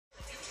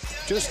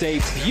Just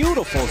a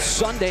beautiful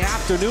Sunday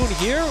afternoon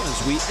here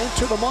as we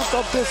enter the month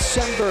of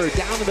December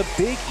down in the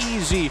Big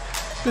Easy.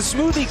 The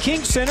Smoothie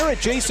King Center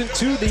adjacent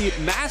to the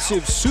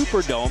massive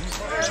Superdome.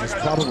 It's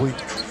probably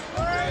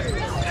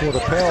for the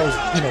Pels,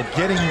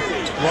 getting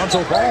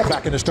Lonzo Ball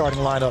back in the starting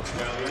lineup.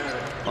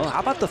 Well, how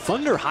about the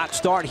Thunder? Hot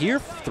start here.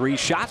 3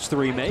 shots,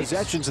 3 made.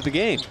 Possessions of the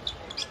game.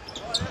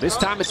 This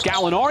time it's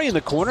Gallinari in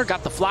the corner.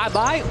 Got the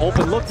flyby.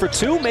 Open look for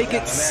 2. Make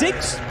it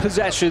 6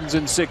 possessions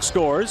and 6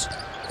 scores.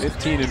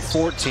 15 and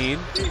 14.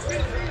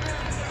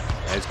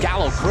 As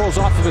Gallo curls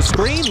off of the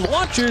screen,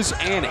 launches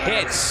and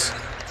hits.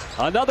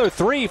 Another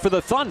 3 for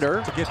the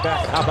Thunder. To get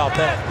back, how about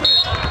that?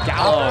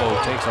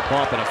 Gallo takes a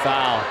bump and a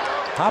foul.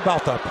 How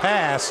about the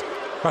pass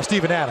by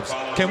Steven Adams?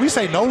 Can we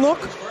say no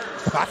look?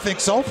 I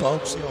think so,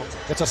 folks.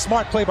 It's a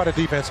smart play by the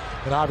defense,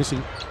 and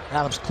obviously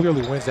Adams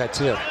clearly wins that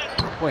tip.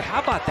 Boy,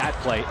 how about that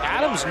play?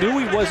 Adams knew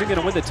he wasn't going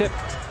to win the tip.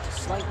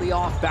 Slightly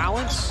off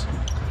balance.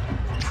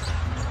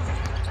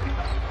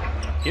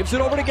 Gives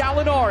it over to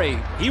Gallinari.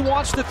 He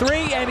wants the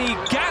 3, and he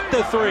got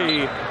the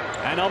 3.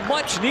 And a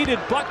much-needed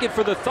bucket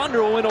for the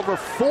Thunder will win over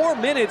 4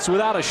 minutes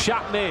without a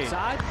shot made. He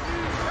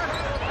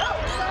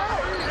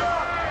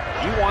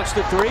wants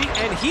the 3,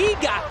 and he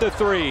got the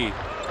 3.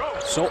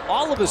 So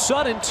all of a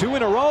sudden, 2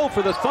 in a row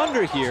for the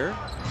Thunder here.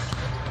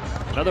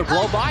 Another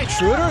blow by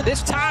Schroeder.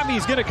 This time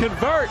he's going to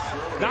convert.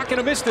 Not going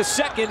to miss the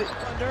second. In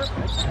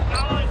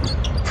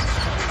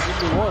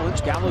New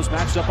Orleans, Gallo's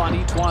matched up on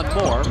Etwan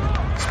Moore.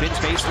 Spins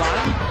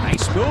baseline.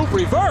 Nice move.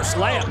 Reverse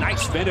layup.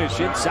 Nice finish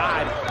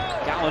inside.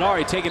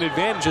 Gallinari taking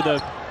advantage of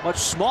the much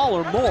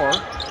smaller Moore.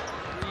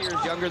 3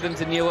 years younger than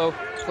Danilo.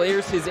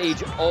 Players his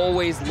age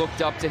always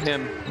looked up to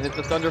him. And that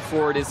the Thunder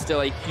forward is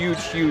still a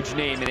huge, huge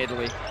name in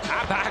Italy.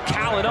 How about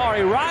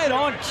Gallinari right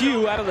on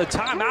cue out of the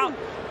timeout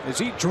as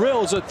he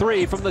drills a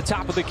 3 from the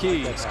top of the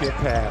key. That skip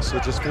pass.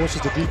 It just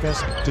forces the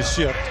defense to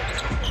shift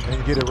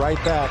and get it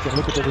right back, and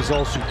look at the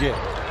results you get.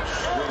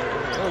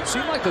 Well, it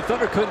seemed like the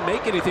Thunder couldn't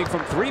make anything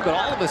from 3, but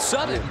all of a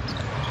sudden,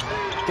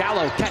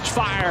 Gallo catch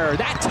fire.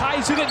 That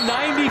ties it at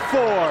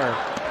 94.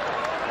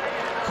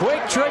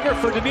 Quick trigger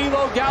for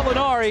Danilo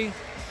Gallinari.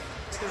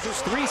 There's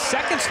just 3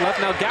 seconds left.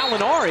 Now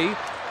Gallinari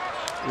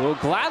will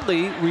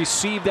gladly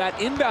receive that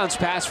inbounds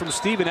pass from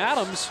Steven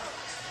Adams.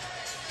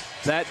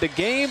 That the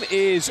game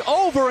is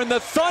over and the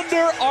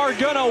Thunder are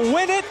gonna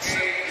win it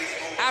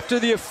after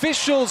the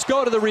officials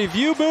go to the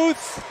review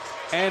booth,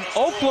 and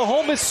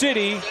Oklahoma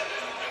City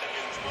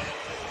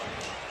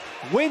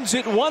wins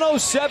it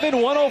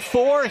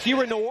 107-104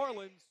 here in New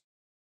Orleans.